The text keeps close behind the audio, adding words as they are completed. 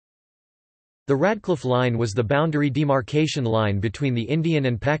The Radcliffe Line was the boundary demarcation line between the Indian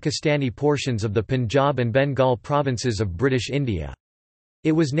and Pakistani portions of the Punjab and Bengal provinces of British India.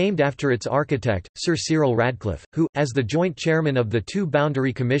 It was named after its architect, Sir Cyril Radcliffe, who, as the joint chairman of the two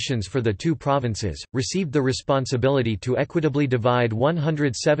boundary commissions for the two provinces, received the responsibility to equitably divide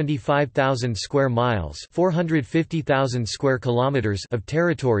 175,000 square miles (450,000 square kilometers) of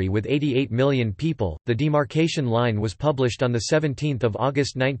territory with 88 million people. The demarcation line was published on 17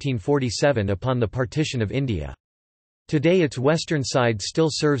 August 1947 upon the partition of India. Today its western side still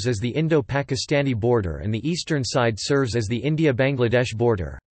serves as the Indo-Pakistani border and the eastern side serves as the India-Bangladesh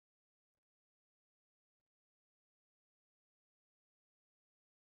border.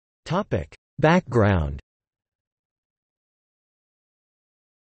 Background.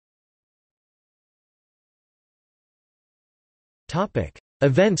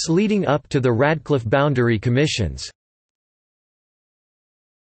 Events leading up to the Radcliffe Boundary Commissions.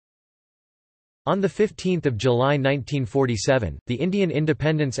 On 15 July 1947, the Indian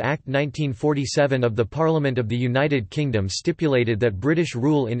Independence Act 1947 of the Parliament of the United Kingdom stipulated that British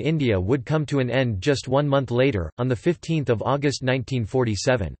rule in India would come to an end just 1 month later, on 15 August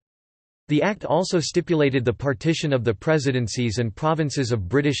 1947. The Act also stipulated the partition of the presidencies and provinces of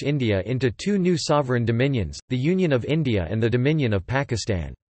British India into two new sovereign dominions, the Union of India and the Dominion of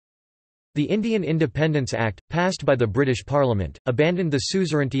Pakistan. The Indian Independence Act, passed by the British Parliament, abandoned the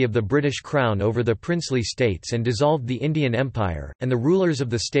suzerainty of the British Crown over the princely states and dissolved the Indian Empire, and the rulers of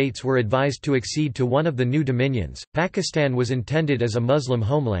the states were advised to accede to one of the new dominions. Pakistan was intended as a Muslim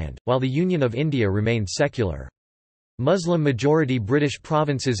homeland, while the Union of India remained secular. Muslim-majority British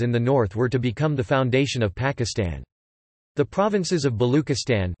provinces in the north were to become the foundation of Pakistan. The provinces of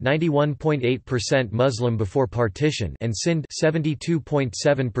Baluchistan, 91.8% Muslim before partition, and Sindh,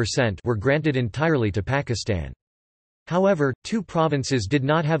 72.7%, were granted entirely to Pakistan. However, two provinces did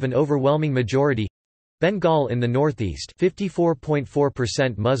not have an overwhelming majority: Bengal in the northeast,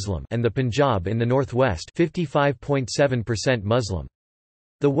 54.4% Muslim, and the Punjab in the northwest, 55.7% Muslim.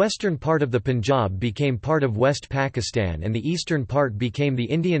 The western part of the Punjab became part of West Pakistan and the eastern part became the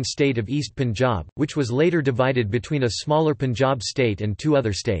Indian state of East Punjab, which was later divided between a smaller Punjab state and two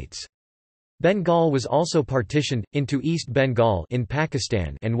other states. Bengal was also partitioned, into East Bengal in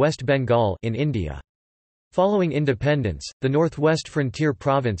Pakistan and West Bengal in India. Following independence, the Northwest Frontier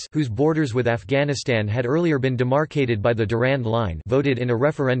Province, whose borders with Afghanistan had earlier been demarcated by the Durand Line, voted in a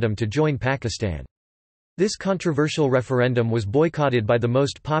referendum to join Pakistan. This controversial referendum was boycotted by the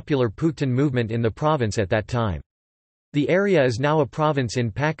most popular Pukhtan movement in the province at that time. The area is now a province in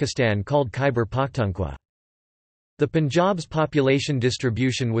Pakistan called Khyber Pakhtunkhwa. The Punjab's population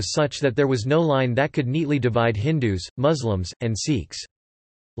distribution was such that there was no line that could neatly divide Hindus, Muslims, and Sikhs.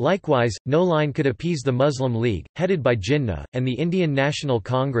 Likewise, no line could appease the Muslim League, headed by Jinnah, and the Indian National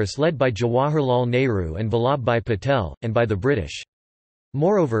Congress led by Jawaharlal Nehru and Vallabhbhai Patel, and by the British.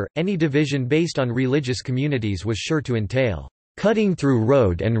 Moreover, any division based on religious communities was sure to entail cutting through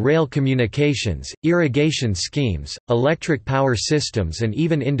road and rail communications, irrigation schemes, electric power systems and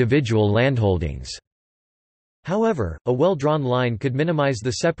even individual landholdings. However, a well-drawn line could minimize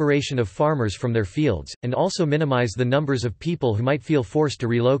the separation of farmers from their fields, and also minimize the numbers of people who might feel forced to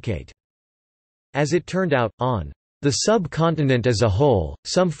relocate. As it turned out, on the subcontinent as a whole,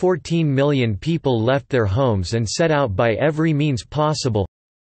 some 14 million people left their homes and set out by every means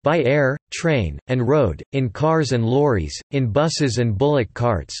possible—by air, train, and road, in cars and lorries, in buses and bullock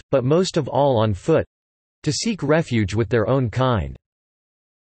carts, but most of all on foot—to seek refuge with their own kind.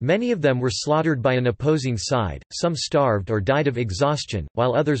 Many of them were slaughtered by an opposing side, some starved or died of exhaustion,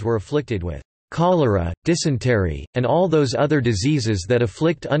 while others were afflicted with cholera, dysentery, and all those other diseases that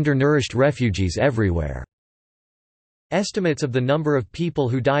afflict undernourished refugees everywhere. Estimates of the number of people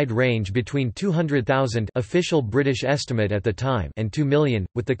who died range between 200,000 official British estimate at the time and 2 million,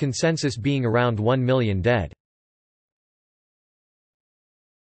 with the consensus being around 1 million dead.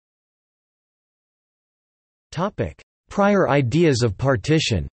 Prior ideas of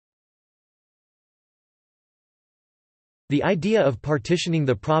partition. The idea of partitioning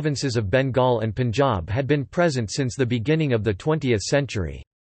the provinces of Bengal and Punjab had been present since the beginning of the 20th century.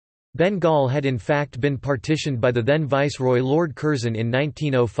 Bengal had in fact been partitioned by the then Viceroy Lord Curzon in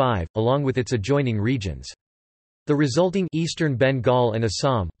 1905, along with its adjoining regions. The resulting Eastern Bengal and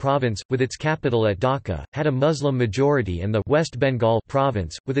Assam province, with its capital at Dhaka, had a Muslim majority and the West Bengal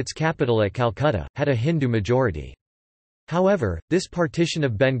province, with its capital at Calcutta, had a Hindu majority. However, this partition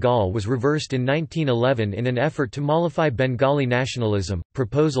of Bengal was reversed in 1911 in an effort to mollify Bengali nationalism.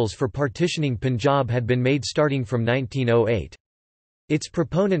 Proposals for partitioning Punjab had been made starting from 1908. Its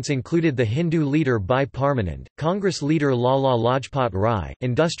proponents included the Hindu leader Bhai Parmanand, Congress leader Lala Lajpat Rai,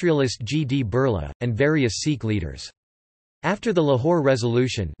 industrialist G. D. Birla, and various Sikh leaders. After the Lahore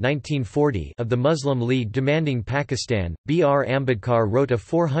Resolution 1940 of the Muslim League demanding Pakistan, B. R. Ambedkar wrote a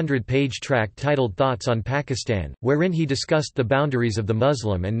 400-page tract titled Thoughts on Pakistan, wherein he discussed the boundaries of the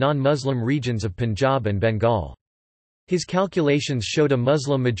Muslim and non-Muslim regions of Punjab and Bengal. His calculations showed a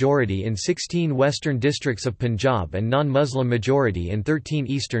Muslim majority in 16 western districts of Punjab and non-Muslim majority in 13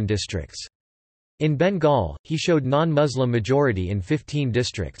 eastern districts. In Bengal, he showed non-Muslim majority in 15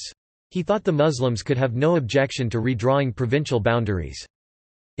 districts. He thought the Muslims could have no objection to redrawing provincial boundaries.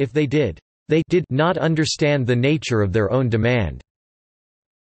 If they did not understand the nature of their own demand.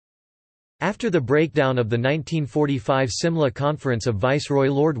 After the breakdown of the 1945 Simla Conference of Viceroy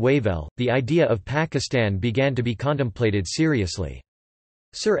Lord Wavell, the idea of Pakistan began to be contemplated seriously.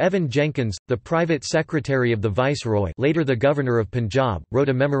 Sir Evan Jenkins, the private secretary of the Viceroy, later the Governor of Punjab, wrote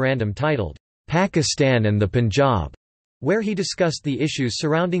a memorandum titled, "Pakistan and the Punjab", where he discussed the issues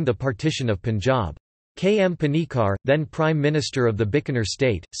surrounding the partition of Punjab. K. M. Panikkar, then Prime Minister of the Bikaner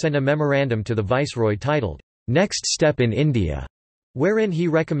state, sent a memorandum to the Viceroy titled, "Next Step in India", wherein he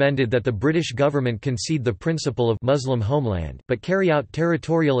recommended that the British government concede the principle of Muslim homeland, but carry out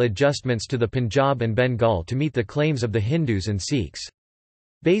territorial adjustments to the Punjab and Bengal to meet the claims of the Hindus and Sikhs.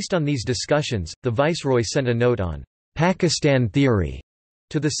 Based on these discussions, the Viceroy sent a note on Pakistan theory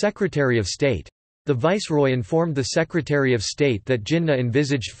to the Secretary of State. The Viceroy informed the Secretary of State that Jinnah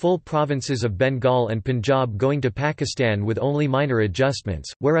envisaged full provinces of Bengal and Punjab going to Pakistan with only minor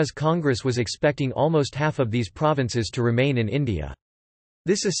adjustments, whereas Congress was expecting almost half of these provinces to remain in India.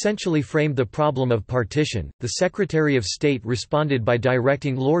 This essentially framed the problem of partition. The Secretary of State responded by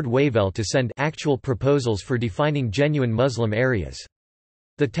directing Lord Wavell to send actual proposals for defining genuine Muslim areas.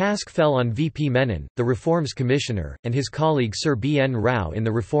 The task fell on V. P. Menon, the Reforms Commissioner, and his colleague Sir B. N. Rao in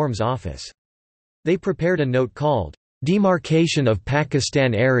the Reforms Office. They prepared a note called, "Demarcation of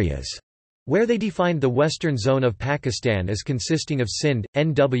Pakistan Areas", where they defined the western zone of Pakistan as consisting of Sindh,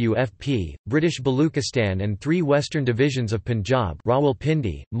 NWFP, British Baluchistan and 3 western divisions of Punjab,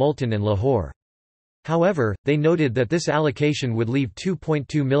 Rawalpindi, Multan and Lahore. However, they noted that this allocation would leave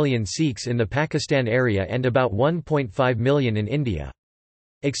 2.2 million Sikhs in the Pakistan area and about 1.5 million in India.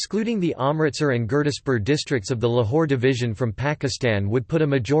 Excluding the Amritsar and Gurdaspur districts of the Lahore division from Pakistan would put a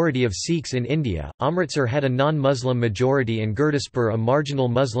majority of Sikhs in India. Amritsar had a non-Muslim majority and Gurdaspur a marginal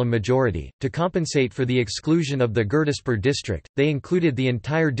Muslim majority. To compensate for the exclusion of the Gurdaspur district, they included the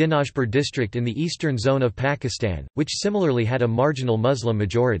entire Dinajpur district in the eastern zone of Pakistan, which similarly had a marginal Muslim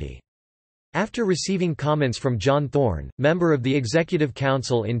majority. After receiving comments from John Thorne, member of the Executive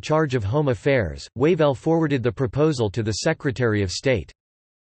Council in charge of Home Affairs, Wavell forwarded the proposal to the Secretary of State.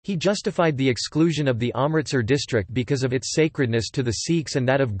 He justified the exclusion of the Amritsar district because of its sacredness to the Sikhs and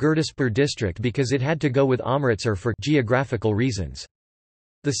that of Gurdaspur district because it had to go with Amritsar for geographical reasons.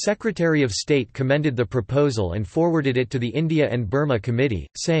 The Secretary of State commended the proposal and forwarded it to the India and Burma Committee,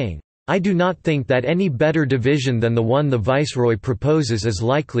 saying, "I do not think that any better division than the one the Viceroy proposes is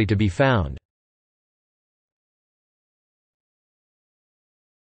likely to be found."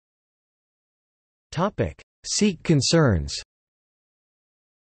 Sikh concerns.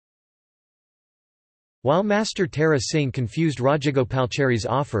 While Master Tara Singh confused Rajagopalchari's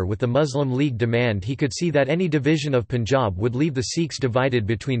offer with the Muslim League demand, he could see that any division of Punjab would leave the Sikhs divided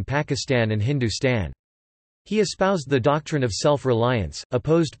between Pakistan and Hindustan. He espoused the doctrine of self-reliance,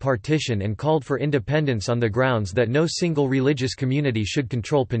 opposed partition and called for independence on the grounds that no single religious community should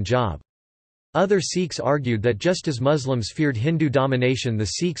control Punjab. Other Sikhs argued that just as Muslims feared Hindu domination, the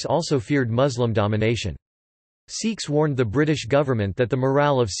Sikhs also feared Muslim domination. Sikhs warned the British government that the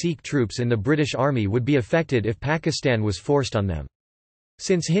morale of Sikh troops in the British Army would be affected if Pakistan was forced on them.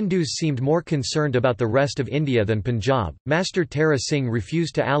 Since Hindus seemed more concerned about the rest of India than Punjab, Master Tara Singh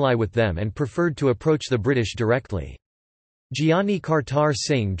refused to ally with them and preferred to approach the British directly. Giani Kartar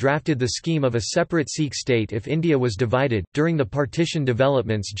Singh drafted the scheme of a separate Sikh state if India was divided. During the partition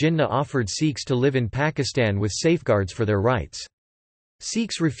developments, Jinnah offered Sikhs to live in Pakistan with safeguards for their rights.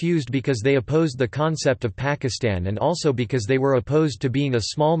 Sikhs refused because they opposed the concept of Pakistan and also because they were opposed to being a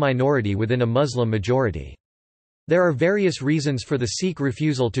small minority within a Muslim majority. There are various reasons for the Sikh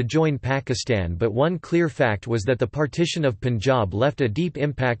refusal to join Pakistan, but one clear fact was that the partition of Punjab left a deep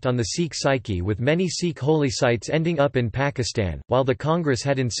impact on the Sikh psyche, with many Sikh holy sites ending up in Pakistan, while the Congress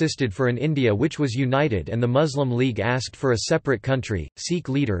had insisted for an India which was united and the Muslim League asked for a separate country. Sikh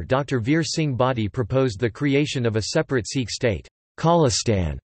leader Dr. Veer Singh Badi proposed the creation of a separate Sikh state,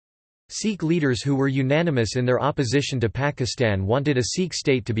 Khalistan. Sikh leaders who were unanimous in their opposition to Pakistan wanted a Sikh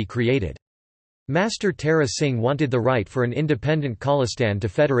state to be created. Master Tara Singh wanted the right for an independent Khalistan to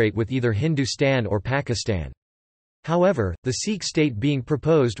federate with either Hindustan or Pakistan. However, the Sikh state being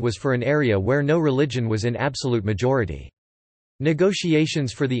proposed was for an area where no religion was in absolute majority.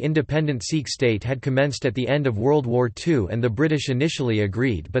 Negotiations for the independent Sikh state had commenced at the end of World War II and the British initially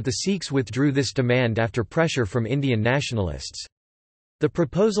agreed, but the Sikhs withdrew this demand after pressure from Indian nationalists. The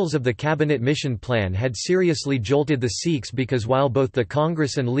proposals of the Cabinet Mission Plan had seriously jolted the Sikhs because while both the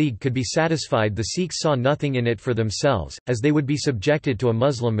Congress and League could be satisfied, the Sikhs saw nothing in it for themselves, as they would be subjected to a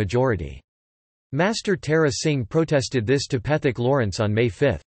Muslim majority. Master Tara Singh protested this to Pethek Lawrence on May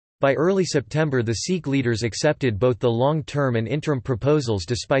 5. By early September, the Sikh leaders accepted both the long-term and interim proposals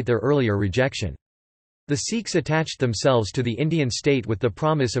despite their earlier rejection. The Sikhs attached themselves to the Indian state with the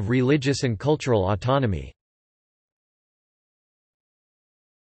promise of religious and cultural autonomy.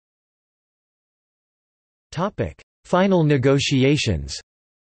 Final negotiations.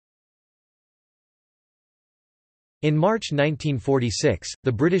 In March 1946,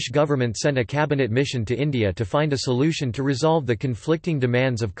 the British government sent a cabinet mission to India to find a solution to resolve the conflicting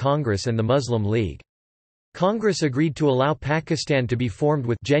demands of Congress and the Muslim League. Congress agreed to allow Pakistan to be formed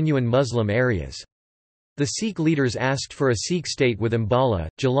with genuine Muslim areas. The Sikh leaders asked for a Sikh state with Ambala,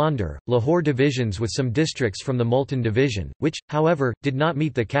 Jalandhar, Lahore divisions with some districts from the Multan division, which, however, did not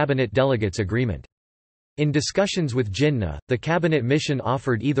meet the cabinet delegates' agreement. In discussions with Jinnah, the cabinet mission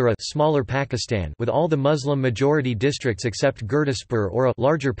offered either a smaller Pakistan with all the Muslim majority districts except Gurdaspur or a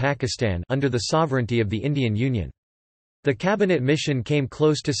larger Pakistan under the sovereignty of the Indian Union. The cabinet mission came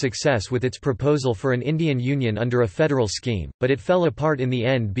close to success with its proposal for an Indian Union under a federal scheme, but it fell apart in the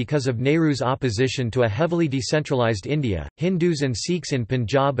end because of Nehru's opposition to a heavily decentralized India. Hindus and Sikhs in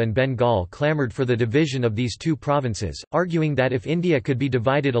Punjab and Bengal clamored for the division of these two provinces, arguing that if India could be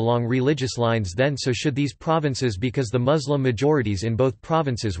divided along religious lines, then so should these provinces because the Muslim majorities in both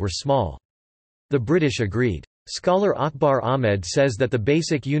provinces were small. The British agreed. Scholar Akbar Ahmed says that the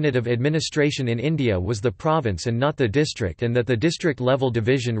basic unit of administration in India was the province and not the district, and that the district-level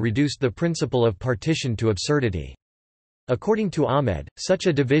division reduced the principle of partition to absurdity. According to Ahmed, such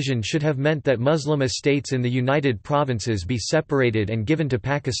a division should have meant that Muslim estates in the United Provinces be separated and given to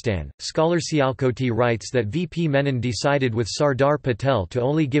Pakistan. Scholar Sialkoti writes that VP Menon decided with Sardar Patel to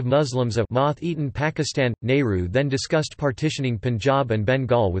only give Muslims a moth-eaten Pakistan. Nehru then discussed partitioning Punjab and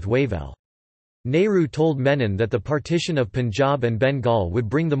Bengal with Wavell. Nehru told Menon that the partition of Punjab and Bengal would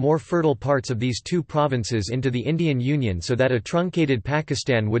bring the more fertile parts of these two provinces into the Indian Union so that a truncated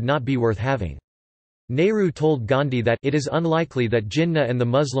Pakistan would not be worth having. Nehru told Gandhi that it is unlikely that Jinnah and the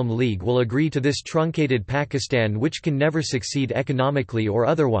Muslim League will agree to this truncated Pakistan, which can never succeed economically or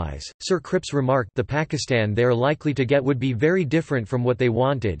otherwise. Sir Cripps remarked, "The Pakistan they are likely to get would be very different from what they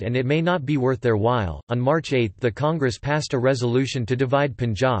wanted, and it may not be worth their while." On March 8, the Congress passed a resolution to divide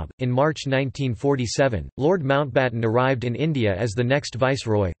Punjab. In March 1947, Lord Mountbatten arrived in India as the next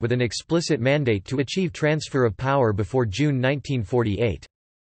viceroy, with an explicit mandate to achieve transfer of power before June 1948.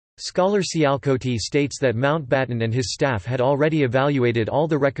 Scholar Sialkoti states that Mountbatten and his staff had already evaluated all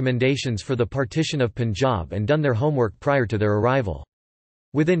the recommendations for the partition of Punjab and done their homework prior to their arrival.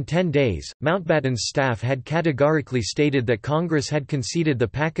 Within 10 days, Mountbatten's staff had categorically stated that Congress had conceded the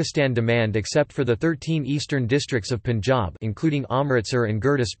Pakistan demand except for the 13 eastern districts of Punjab, including Amritsar and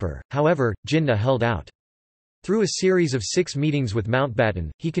Gurdaspur. However, Jinnah held out. Through a series of 6 meetings with Mountbatten,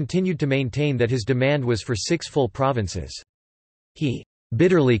 he continued to maintain that his demand was for 6 full provinces. He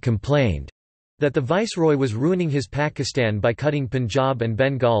bitterly complained that the viceroy was ruining his Pakistan by cutting Punjab and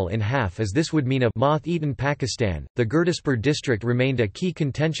Bengal in half, as this would mean a moth-eaten Pakistan. The Gurdaspur district remained a key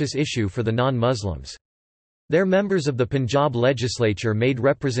contentious issue for the non-Muslims. Their members of the Punjab legislature made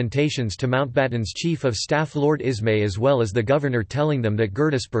representations to Mountbatten's chief of staff Lord Ismay as well as the governor, telling them that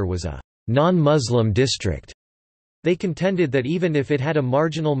Gurdaspur was a non-Muslim district. They contended that even if it had a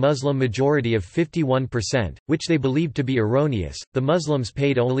marginal Muslim majority of 51%, which they believed to be erroneous, the Muslims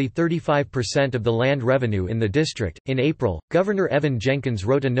paid only 35% of the land revenue in the district. In April, Governor Evan Jenkins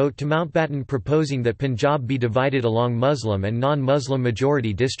wrote a note to Mountbatten proposing that Punjab be divided along Muslim and non-Muslim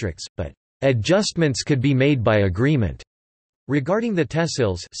majority districts, but adjustments could be made by agreement regarding the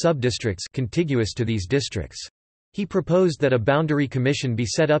tehsils sub-districts contiguous to these districts. He proposed that a boundary commission be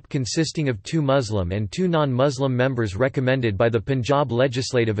set up consisting of 2 Muslim and 2 non-Muslim members recommended by the Punjab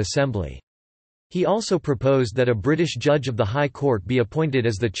Legislative Assembly. He also proposed that a British judge of the High Court be appointed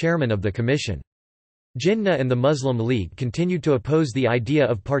as the chairman of the commission. Jinnah and the Muslim League continued to oppose the idea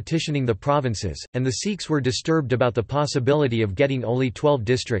of partitioning the provinces, and the Sikhs were disturbed about the possibility of getting only 12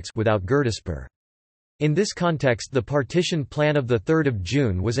 districts without Gurdaspur. In this context, the partition plan of 3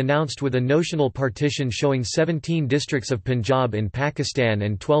 June was announced with a notional partition showing 17 districts of Punjab in Pakistan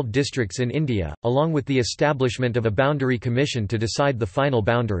and 12 districts in India, along with the establishment of a boundary commission to decide the final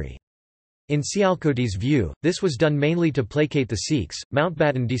boundary. In Sialkoti's view, this was done mainly to placate the Sikhs.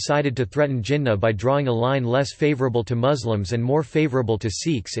 Mountbatten decided to threaten Jinnah by drawing a line less favourable to Muslims and more favourable to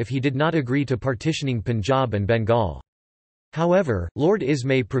Sikhs if he did not agree to partitioning Punjab and Bengal. However, Lord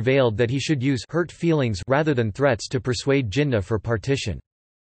Ismay prevailed that he should use hurt feelings rather than threats to persuade Jinnah for partition.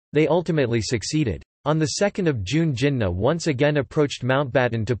 They ultimately succeeded. On 2 June, Jinnah once again approached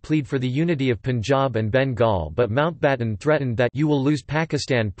Mountbatten to plead for the unity of Punjab and Bengal, but Mountbatten threatened that you will lose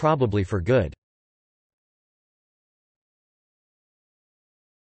Pakistan probably for good.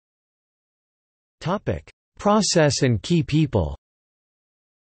 Process and key people.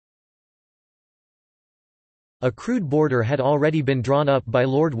 A crude border had already been drawn up by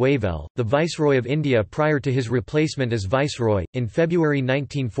Lord Wavell, the Viceroy of India prior to his replacement as Viceroy, in February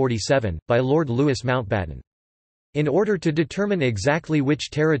 1947, by Lord Louis Mountbatten. In order to determine exactly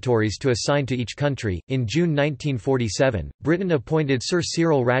which territories to assign to each country, in June 1947, Britain appointed Sir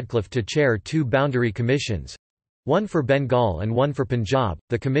Cyril Radcliffe to chair 2 boundary commissions, one for Bengal and one for Punjab.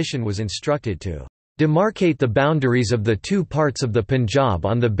 The commission was instructed to demarcate the boundaries of the 2 parts of the Punjab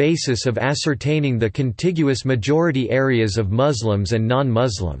on the basis of ascertaining the contiguous majority areas of Muslims and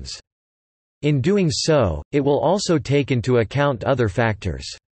non-Muslims. In doing so, it will also take into account other factors.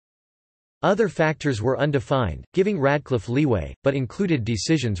 Other factors were undefined, giving Radcliffe leeway, but included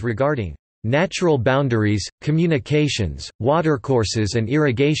decisions regarding natural boundaries, communications, watercourses and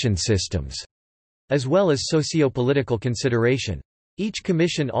irrigation systems, as well as socio-political consideration. Each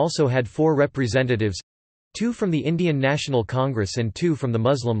commission also had 4 representatives, 2 from the Indian National Congress and 2 from the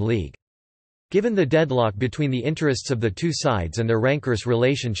Muslim League. Given the deadlock between the interests of the 2 sides and their rancorous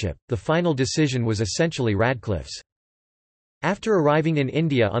relationship, the final decision was essentially Radcliffe's. After arriving in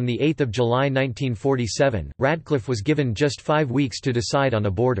India on 8 July 1947, Radcliffe was given just 5 weeks to decide on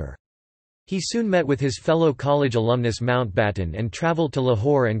a border. He soon met with his fellow college alumnus Mountbatten and travelled to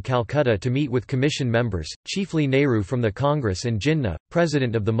Lahore and Calcutta to meet with commission members, chiefly Nehru from the Congress and Jinnah,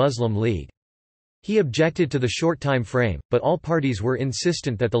 president of the Muslim League. He objected to the short time frame, but all parties were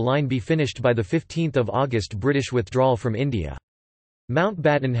insistent that the line be finished by 15 August. British withdrawal from India.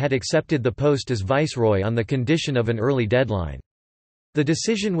 Mountbatten had accepted the post as Viceroy on the condition of an early deadline. The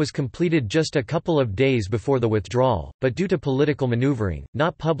decision was completed just a couple of days before the withdrawal, but due to political maneuvering,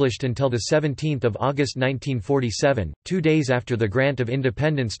 not published until 17 August 1947, 2 days after the grant of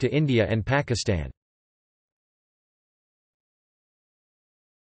independence to India and Pakistan.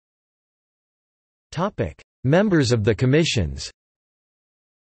 Members of the commissions.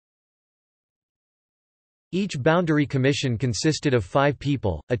 Each boundary commission consisted of 5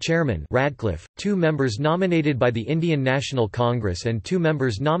 people, a chairman Radcliffe, 2 members nominated by the Indian National Congress and 2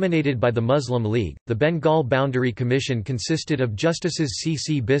 members nominated by the Muslim League. The Bengal Boundary Commission consisted of Justices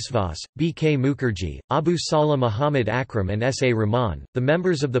C.C. Biswas, B.K. Mukherjee, Abu Salah Muhammad Akram and S.A. Rahman. The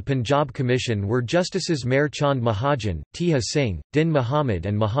members of the Punjab Commission were Justices Mehr Chand Mahajan, Tiha Singh, Din Muhammad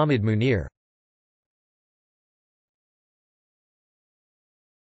and Muhammad Munir.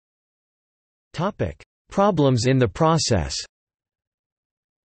 Problems in the process.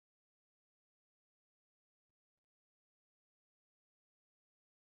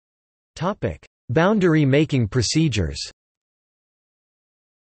 Boundary making procedures.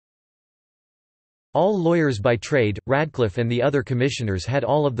 All lawyers by trade, Radcliffe and the other commissioners had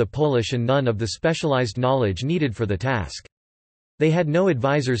all of the Polish and none of the specialized knowledge needed for the task. They had no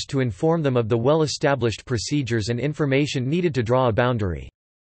advisors to inform them of the well-established procedures and information needed to draw a boundary.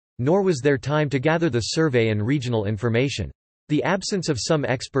 Nor was there time to gather the survey and regional information. The absence of some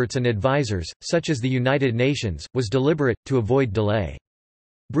experts and advisors, such as the United Nations, was deliberate, to avoid delay.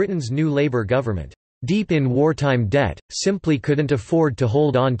 Britain's new Labour government, deep in wartime debt, simply couldn't afford to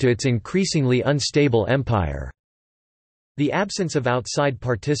hold on to its increasingly unstable empire. The absence of outside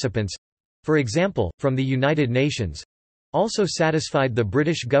participants—for example, from the United Nations, also satisfied the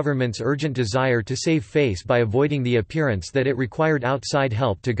British government's urgent desire to save face by avoiding the appearance that it required outside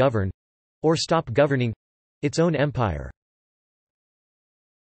help to govern—or stop governing—its own empire.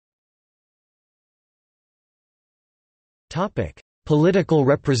 Political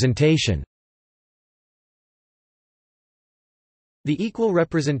representation. The equal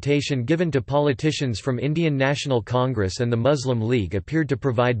representation given to politicians from Indian National Congress and the Muslim League appeared to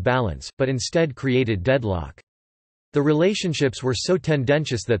provide balance, but instead created deadlock. The relationships were so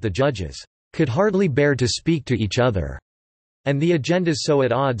tendentious that the judges could hardly bear to speak to each other, and the agendas so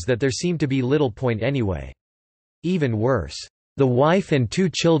at odds that there seemed to be little point anyway. Even worse, The wife and 2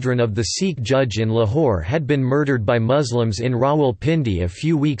 children of the Sikh judge in Lahore had been murdered by Muslims in Rawalpindi a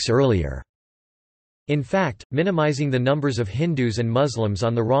few weeks earlier. In fact, minimizing the numbers of Hindus and Muslims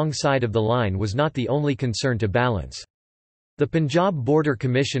on the wrong side of the line was not the only concern to balance. The Punjab Border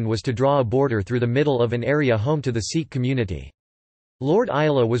Commission was to draw a border through the middle of an area home to the Sikh community. Lord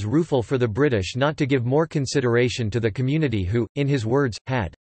Isla was rueful for the British not to give more consideration to the community who, in his words,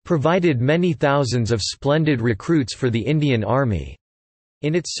 had provided many thousands of splendid recruits for the Indian Army.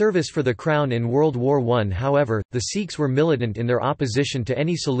 In its service for the Crown in World War I, however, the Sikhs were militant in their opposition to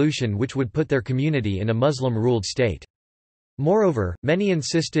any solution which would put their community in a Muslim-ruled state. Moreover, many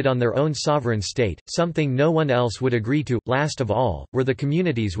insisted on their own sovereign state, something no one else would agree to. Last of all, were the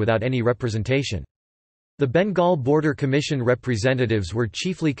communities without any representation. The Bengal Border Commission representatives were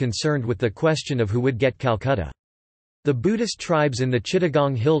chiefly concerned with the question of who would get Calcutta. The Buddhist tribes in the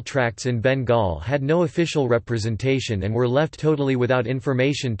Chittagong Hill Tracts in Bengal had no official representation and were left totally without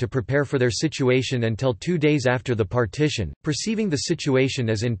information to prepare for their situation until 2 days after the partition. Perceiving the situation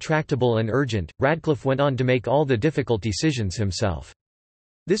as intractable and urgent, Radcliffe went on to make all the difficult decisions himself.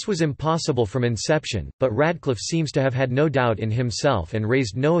 This was impossible from inception, but Radcliffe seems to have had no doubt in himself and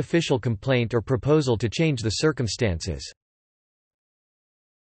raised no official complaint or proposal to change the circumstances.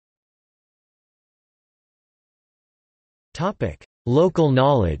 Local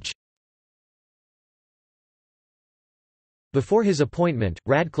knowledge. Before his appointment,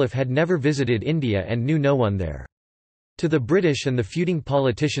 Radcliffe had never visited India and knew no one there. To the British and the feuding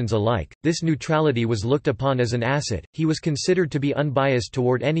politicians alike, this neutrality was looked upon as an asset. He was considered to be unbiased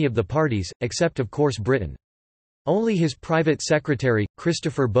toward any of the parties, except of course Britain. Only his private secretary,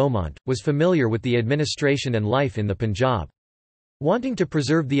 Christopher Beaumont, was familiar with the administration and life in the Punjab. Wanting to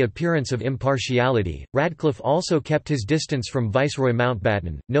preserve the appearance of impartiality, Radcliffe also kept his distance from Viceroy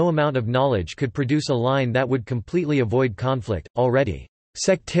Mountbatten. No amount of knowledge could produce a line that would completely avoid conflict. Already,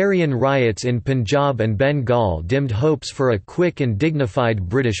 sectarian riots in Punjab and Bengal dimmed hopes for a quick and dignified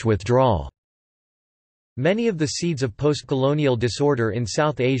British withdrawal. Many of the seeds of post-colonial disorder in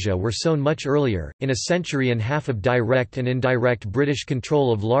South Asia were sown much earlier, in a century and a half of direct and indirect British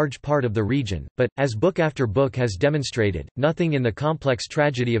control of large part of the region, but, as book after book has demonstrated, nothing in the complex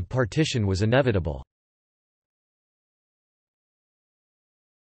tragedy of partition was inevitable.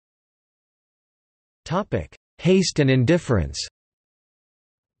 Haste and indifference.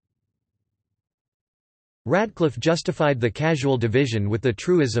 Radcliffe justified the casual division with the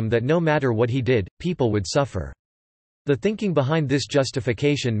truism that no matter what he did, people would suffer. The thinking behind this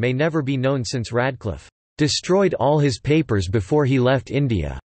justification may never be known since Radcliffe destroyed all his papers before he left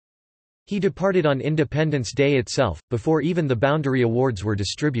India. He departed on Independence Day itself, before even the Boundary Awards were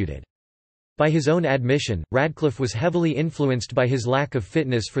distributed. By his own admission, Radcliffe was heavily influenced by his lack of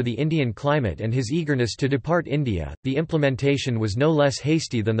fitness for the Indian climate and his eagerness to depart India. The implementation was no less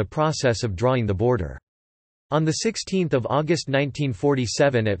hasty than the process of drawing the border. On 16 August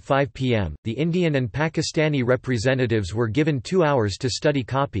 1947 at 5 p.m., the Indian and Pakistani representatives were given 2 hours to study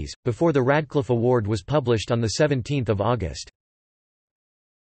copies, before the Radcliffe Award was published on 17 August.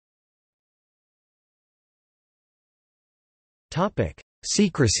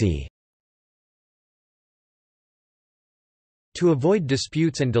 Secrecy. To avoid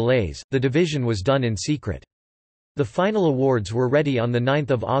disputes and delays, the division was done in secret. The final awards were ready on 9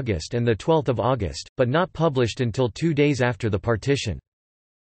 August and 12 August, but not published until 2 days after the partition.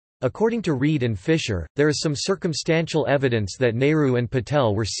 According to Reid and Fisher, there is some circumstantial evidence that Nehru and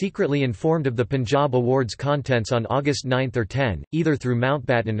Patel were secretly informed of the Punjab Awards' contents on August 9 or 10, either through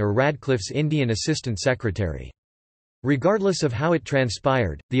Mountbatten or Radcliffe's Indian Assistant Secretary. Regardless of how it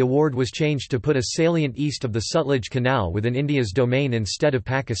transpired, the award was changed to put a salient east of the Sutlej Canal within India's domain instead of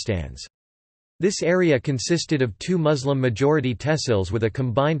Pakistan's. This area consisted of 2 Muslim-majority tehsils with a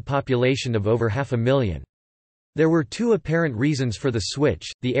combined population of over 500,000. There were 2 apparent reasons for the switch.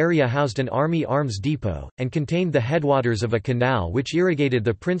 The area housed an army arms depot, and contained the headwaters of a canal which irrigated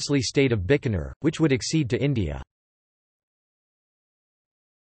the princely state of Bikaner, which would accede to India.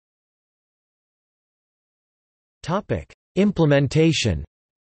 Implementation.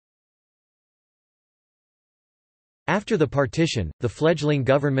 After the partition, the fledgling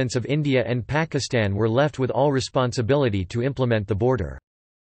governments of India and Pakistan were left with all responsibility to implement the border.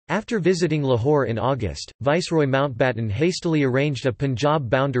 After visiting Lahore in August, Viceroy Mountbatten hastily arranged a Punjab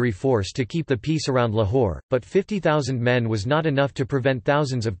boundary force to keep the peace around Lahore, but 50,000 men was not enough to prevent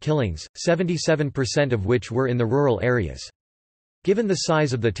thousands of killings, 77% of which were in the rural areas. Given the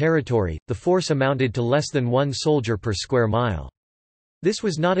size of the territory, the force amounted to less than 1 soldier per square mile. This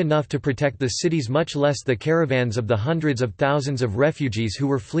was not enough to protect the cities, much less the caravans of the hundreds of thousands of refugees who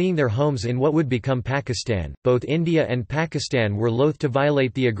were fleeing their homes in what would become Pakistan. Both India and Pakistan were loath to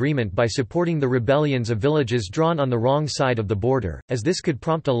violate the agreement by supporting the rebellions of villages drawn on the wrong side of the border, as this could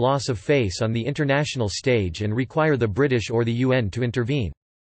prompt a loss of face on the international stage and require the British or the UN to intervene.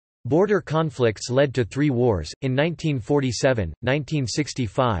 Border conflicts led to 3 wars, in 1947,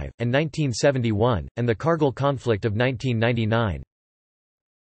 1965, and 1971, and the Kargil conflict of 1999.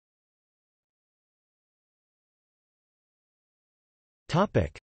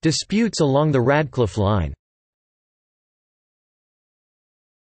 Disputes along the Radcliffe Line.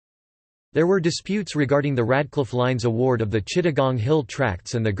 There were disputes regarding the Radcliffe Line's award of the Chittagong Hill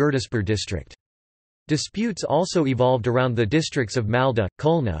Tracts and the Gurdaspur District. Disputes also evolved around the districts of Malda,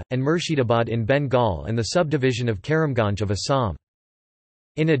 Khulna, and Murshidabad in Bengal and the subdivision of Karimganj of Assam.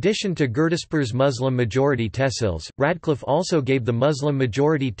 In addition to Gurdaspur's Muslim-majority tehsils, Radcliffe also gave the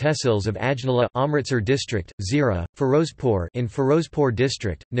Muslim-majority tehsils of Ajnala Amritsar District, Zira, Ferozpur in Ferozpur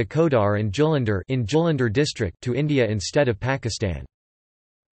District, Nakodar and Jalandhar in Jalandhar District to India instead of Pakistan.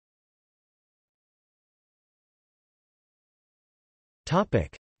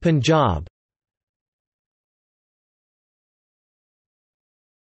 Punjab.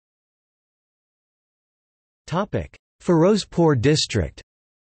 Ferozpur District.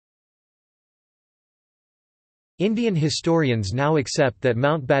 Indian historians now accept that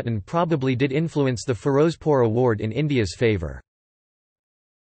Mountbatten probably did influence the Ferozpur award in India's favour.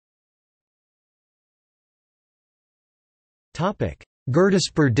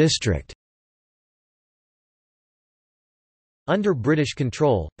 Gurdaspur District. Under British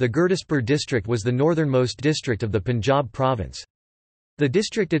control, the Gurdaspur district was the northernmost district of the Punjab province. The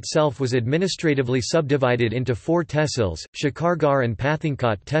district itself was administratively subdivided into 4 tehsils, Shikargarh and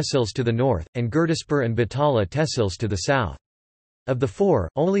Pathankot tehsils to the north, and Gurdaspur and Batala tehsils to the south. Of the 4,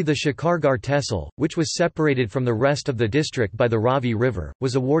 only the Shikargarh tehsil, which was separated from the rest of the district by the Ravi River,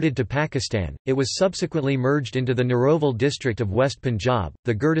 was awarded to Pakistan. It was subsequently merged into the Naroval district of West Punjab.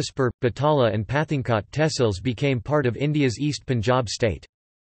 The Gurdaspur, Batala, and Pathankot tehsils became part of India's East Punjab state.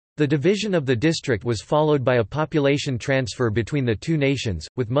 The division of the district was followed by a population transfer between the two nations,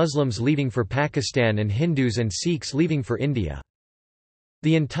 with Muslims leaving for Pakistan and Hindus and Sikhs leaving for India.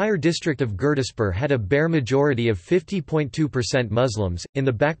 The entire district of Gurdaspur had a bare majority of 50.2% Muslims. In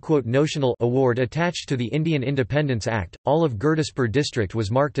the notional award attached to the Indian Independence Act, all of Gurdaspur district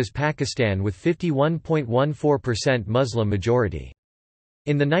was marked as Pakistan with 51.14% Muslim majority.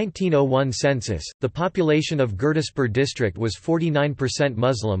 In the 1901 census, the population of Gurdaspur district was 49%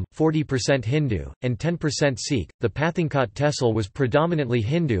 Muslim, 40% Hindu, and 10% Sikh. The Pathankot tehsil was predominantly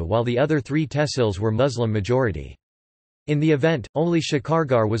Hindu while the other 3 tehsils were Muslim majority. In the event, only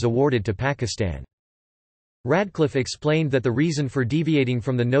Shikargarh was awarded to Pakistan. Radcliffe explained that the reason for deviating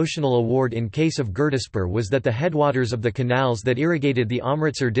from the notional award in case of Gurdaspur was that the headwaters of the canals that irrigated the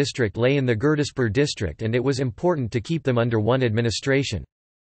Amritsar district lay in the Gurdaspur district and it was important to keep them under one administration.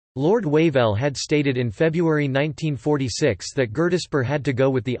 Lord Wavell had stated in February 1946 that Gurdaspur had to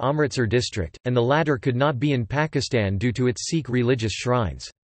go with the Amritsar district, and the latter could not be in Pakistan due to its Sikh religious shrines.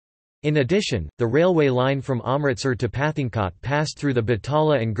 In addition, the railway line from Amritsar to Pathankot passed through the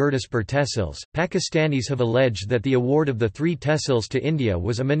Batala and Gurdaspur tehsils. Pakistanis have alleged that the award of the 3 tehsils to India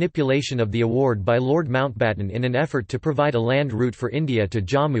was a manipulation of the award by Lord Mountbatten in an effort to provide a land route for India to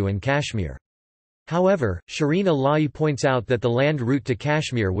Jammu and Kashmir. However, Shireen Ala'i points out that the land route to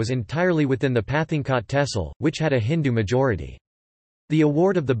Kashmir was entirely within the Pathankot tehsil, which had a Hindu majority. The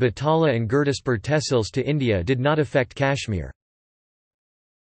award of the Batala and Gurdaspur tehsils to India did not affect Kashmir.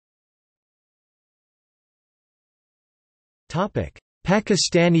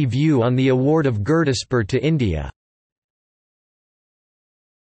 Pakistani view on the award of Gurdaspur to India.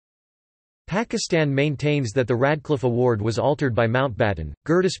 Pakistan maintains that the Radcliffe Award was altered by Mountbatten.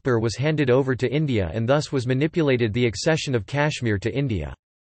 Gurdaspur was handed over to India and thus was manipulated the accession of Kashmir to India.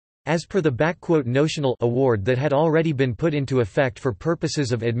 As per the "notional" award that had already been put into effect for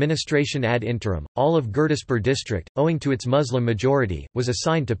purposes of administration ad interim, all of Gurdaspur district, owing to its Muslim majority, was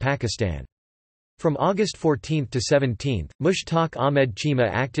assigned to Pakistan. From August 14 to 17, Mushtaq Ahmed Cheema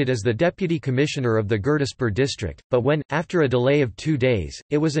acted as the Deputy Commissioner of the Gurdaspur district, but when, after a delay of 2 days,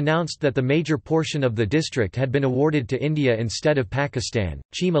 it was announced that the major portion of the district had been awarded to India instead of Pakistan,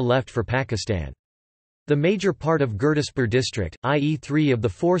 Cheema left for Pakistan. The major part of Gurdaspur district, i.e. 3 of the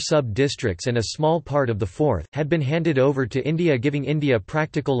 4 sub-districts and a small part of the 4th, had been handed over to India, giving India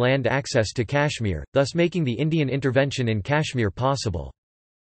practical land access to Kashmir, thus making the Indian intervention in Kashmir possible.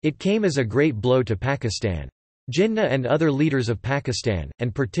 It came as a great blow to Pakistan. Jinnah and other leaders of Pakistan,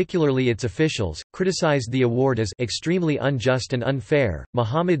 and particularly its officials, criticized the award as extremely unjust and unfair.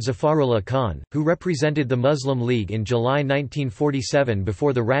 Muhammad Zafarullah Khan, who represented the Muslim League in July 1947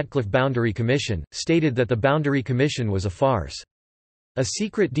 before the Radcliffe Boundary Commission, stated that the Boundary Commission was a farce. A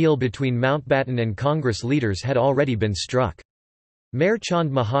secret deal between Mountbatten and Congress leaders had already been struck. Mayor Chand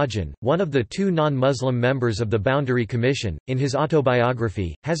Mahajan, one of the two non-Muslim members of the Boundary Commission, in his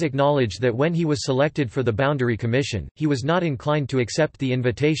autobiography, has acknowledged that when he was selected for the Boundary Commission, he was not inclined to accept the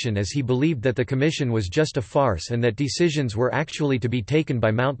invitation as he believed that the commission was just a farce and that decisions were actually to be taken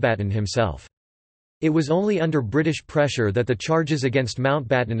by Mountbatten himself. It was only under British pressure that the charges against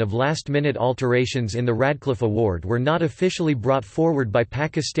Mountbatten of last-minute alterations in the Radcliffe Award were not officially brought forward by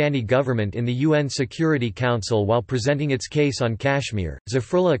Pakistani government in the UN Security Council while presenting its case on Kashmir.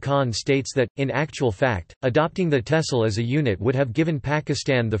 Zafarullah Khan states that, in actual fact, adopting the tehsil as a unit would have given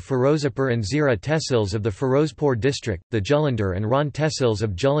Pakistan the Ferozpur and Zira tehsils of the Ferozpur District, the Jalandhar and Ran tehsils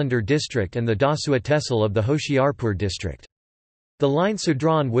of Jalandhar District and the Dasua tehsil of the Hoshiarpur District. The line so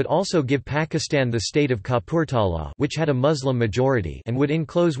drawn would also give Pakistan the state of Kapurthala, which had a Muslim majority, and would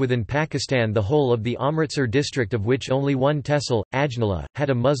enclose within Pakistan the whole of the Amritsar district, of which only one tehsil, Ajnala,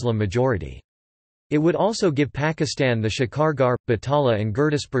 had a Muslim majority. It would also give Pakistan the Shikargarh, Batala and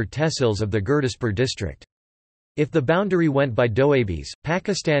Gurdaspur tehsils of the Gurdaspur district. If the boundary went by Doabis,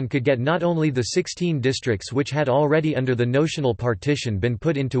 Pakistan could get not only the 16 districts which had already under the notional partition been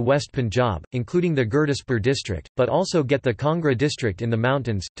put into West Punjab, including the Gurdaspur district, but also get the Kangra district in the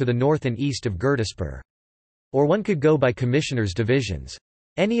mountains, to the north and east of Gurdaspur. Or one could go by commissioners' divisions.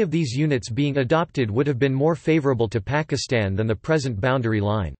 Any of these units being adopted would have been more favourable to Pakistan than the present boundary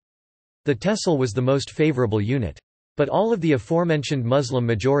line. The tehsil was the most favourable unit. But all of the aforementioned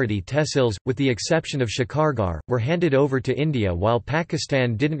Muslim-majority tehsils, with the exception of Shikargarh, were handed over to India while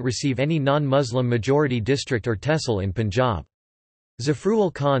Pakistan didn't receive any non-Muslim majority district or tehsil in Punjab.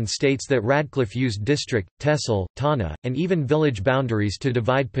 Zafarullah Khan states that Radcliffe used district, tehsil, thana, and even village boundaries to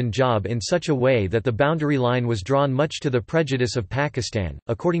divide Punjab in such a way that the boundary line was drawn much to the prejudice of Pakistan.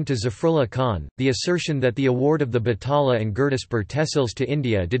 According to Zafarullah Khan, the assertion that the award of the Batala and Gurdaspur tehsils to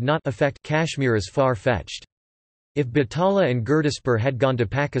India did not affect Kashmir is far-fetched. If Batala and Gurdaspur had gone to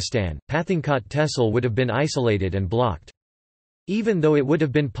Pakistan, Pathankot tehsil would have been isolated and blocked. Even though it would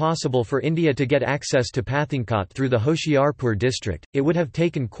have been possible for India to get access to Pathankot through the Hoshiarpur district, it would have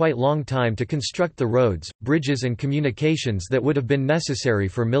taken quite long time to construct the roads, bridges and communications that would have been necessary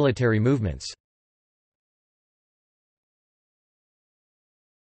for military movements.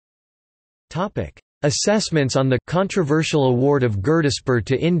 Assessments on the controversial award of Gurdaspur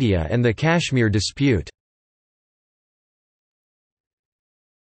to India and the Kashmir dispute.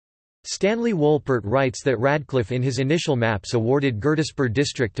 Stanley Wolpert writes that Radcliffe in his initial maps awarded Gurdaspur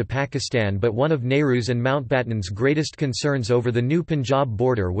district to Pakistan, but one of Nehru's and Mountbatten's greatest concerns over the new Punjab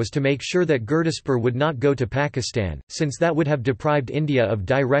border was to make sure that Gurdaspur would not go to Pakistan, since that would have deprived India of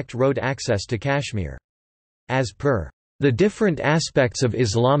direct road access to Kashmir. As per the different aspects of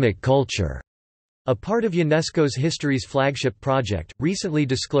Islamic culture, a part of UNESCO's History's flagship project, recently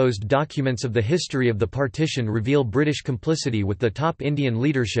disclosed documents of the history of the partition reveal British complicity with the top Indian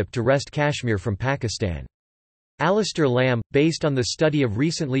leadership to wrest Kashmir from Pakistan. Alistair Lamb, based on the study of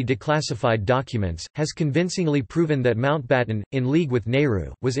recently declassified documents, has convincingly proven that Mountbatten, in league with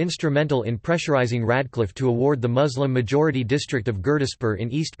Nehru, was instrumental in pressurising Radcliffe to award the Muslim-majority district of Gurdaspur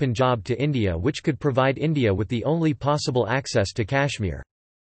in East Punjab to India, which could provide India with the only possible access to Kashmir.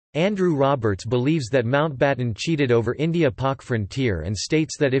 Andrew Roberts believes that Mountbatten cheated over India-Pak frontier and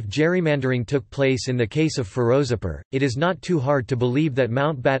states that if gerrymandering took place in the case of Ferozpur, it is not too hard to believe that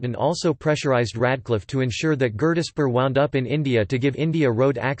Mountbatten also pressurized Radcliffe to ensure that Gurdaspur wound up in India to give India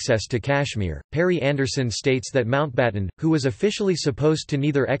road access to Kashmir. Perry Anderson states that Mountbatten, who was officially supposed to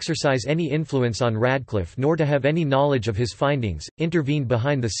neither exercise any influence on Radcliffe nor to have any knowledge of his findings, intervened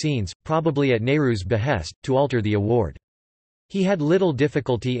behind the scenes, probably at Nehru's behest, to alter the award. He had little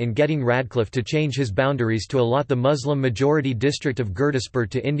difficulty in getting Radcliffe to change his boundaries to allot the Muslim-majority district of Gurdaspur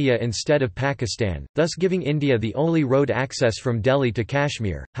to India instead of Pakistan, thus giving India the only road access from Delhi to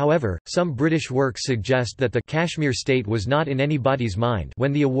Kashmir. However, some British works suggest that the Kashmir state was not in anybody's mind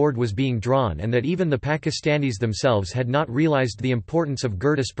when the award was being drawn, and that even the Pakistanis themselves had not realised the importance of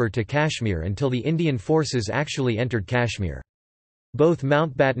Gurdaspur to Kashmir until the Indian forces actually entered Kashmir. Both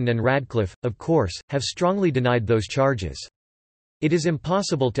Mountbatten and Radcliffe, of course, have strongly denied those charges. It is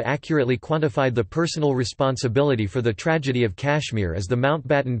impossible to accurately quantify the personal responsibility for the tragedy of Kashmir, as the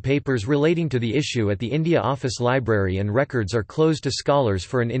Mountbatten papers relating to the issue at the India Office Library and Records are closed to scholars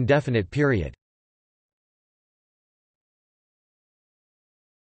for an indefinite period.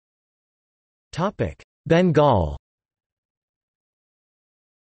 Bengal.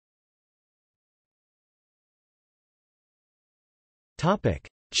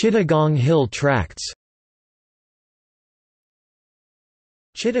 Chittagong Hill Tracts.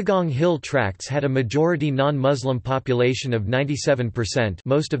 Chittagong Hill Tracts had a majority non-Muslim population of 97%,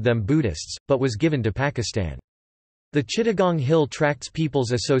 most of them Buddhists, but was given to Pakistan. The Chittagong Hill Tracts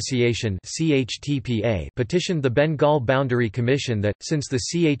People's Association (CHTPA) petitioned the Bengal Boundary Commission that, since the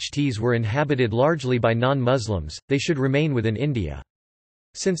CHTs were inhabited largely by non-Muslims, they should remain within India.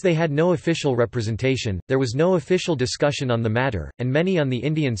 Since they had no official representation, there was no official discussion on the matter, and many on the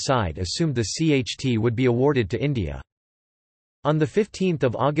Indian side assumed the CHT would be awarded to India. On 15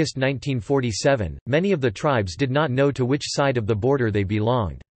 August 1947, many of the tribes did not know to which side of the border they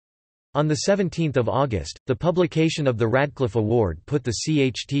belonged. On 17 August, the publication of the Radcliffe Award put the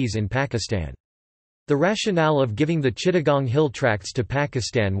CHTs in Pakistan. The rationale of giving the Chittagong Hill Tracts to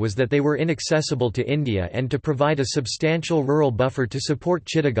Pakistan was that they were inaccessible to India and to provide a substantial rural buffer to support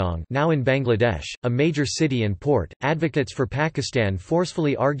Chittagong, now in Bangladesh, a major city and port. Advocates for Pakistan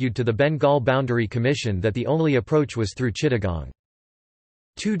forcefully argued to the Bengal Boundary Commission that the only approach was through Chittagong.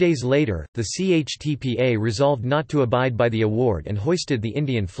 2 days later, the CHTPA resolved not to abide by the award and hoisted the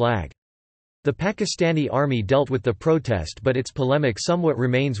Indian flag. The Pakistani army dealt with the protest, but its polemic somewhat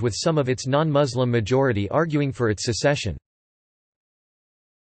remains, with some of its non-Muslim majority arguing for its secession.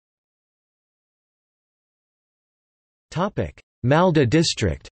 Malda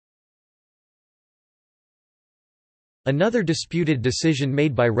District. Another disputed decision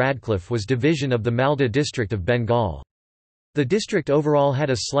made by Radcliffe was division of the Malda district of Bengal. The district overall had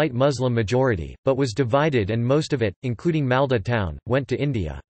a slight Muslim majority, but was divided and most of it, including Malda town, went to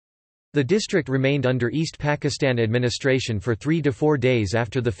India. The district remained under East Pakistan administration for 3 to 4 days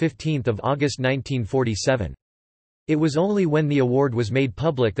after 15 August 1947. It was only when the award was made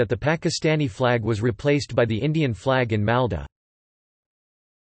public that the Pakistani flag was replaced by the Indian flag in Malda.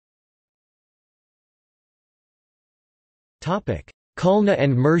 Khulna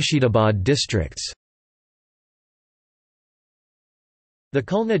and Murshidabad districts. The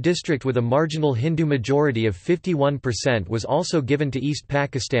Khulna district, with a marginal Hindu majority of 51%, was also given to East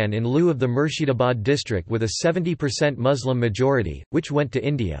Pakistan in lieu of the Murshidabad district with a 70% Muslim majority, which went to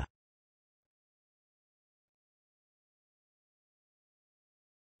India.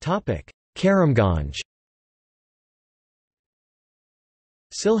 Karimganj.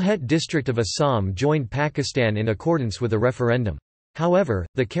 Sylhet district of Assam joined Pakistan in accordance with a referendum. However,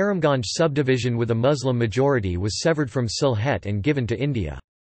 the Karimganj subdivision with a Muslim majority was severed from Sylhet and given to India.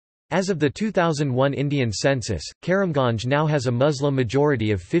 As of the 2001 Indian census, Karimganj now has a Muslim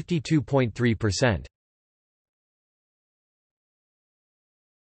majority of 52.3%.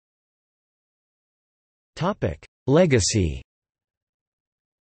 Legacy.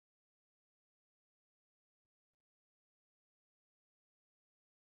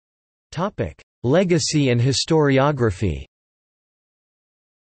 Legacy and historiography.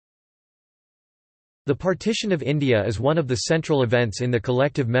 The partition of India is one of the central events in the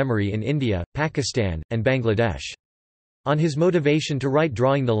collective memory in India, Pakistan, and Bangladesh. On his motivation to write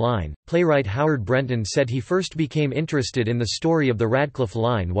Drawing the Line, playwright Howard Brenton said he first became interested in the story of the Radcliffe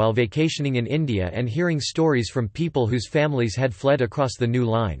Line while vacationing in India and hearing stories from people whose families had fled across the new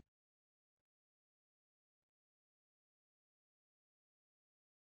line.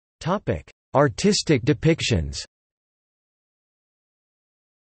 Artistic depictions.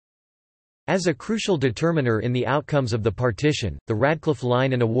 As a crucial determiner in the outcomes of the partition, the Radcliffe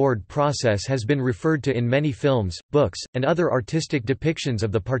Line and award process has been referred to in many films, books, and other artistic depictions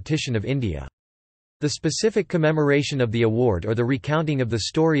of the partition of India. The specific commemoration of the award or the recounting of the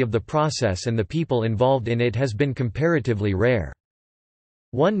story of the process and the people involved in it has been comparatively rare.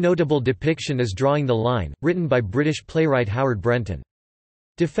 One notable depiction is Drawing the Line, written by British playwright Howard Brenton.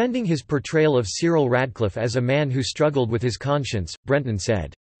 Defending his portrayal of Cyril Radcliffe as a man who struggled with his conscience, Brenton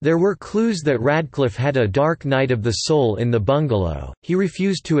said, "There were clues that Radcliffe had a dark night of the soul in the bungalow, he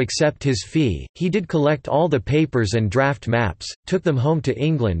refused to accept his fee, he did collect all the papers and draft maps, took them home to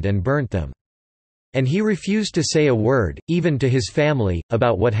England and burnt them. And he refused to say a word, even to his family,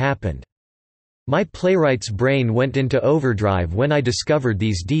 about what happened. My playwright's brain went into overdrive when I discovered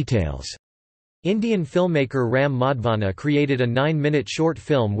these details." Indian filmmaker Ram Madhvana created a 9-minute short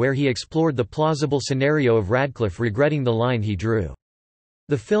film where he explored the plausible scenario of Radcliffe regretting the line he drew.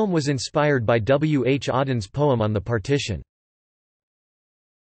 The film was inspired by W. H. Auden's poem on the partition.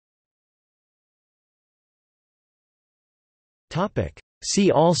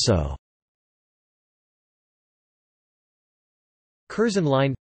 See also: Curzon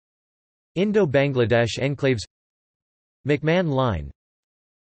Line, Indo-Bangladesh enclaves, McMahon Line,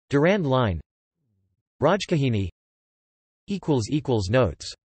 Durand Line, Rajkahini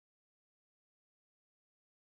Notes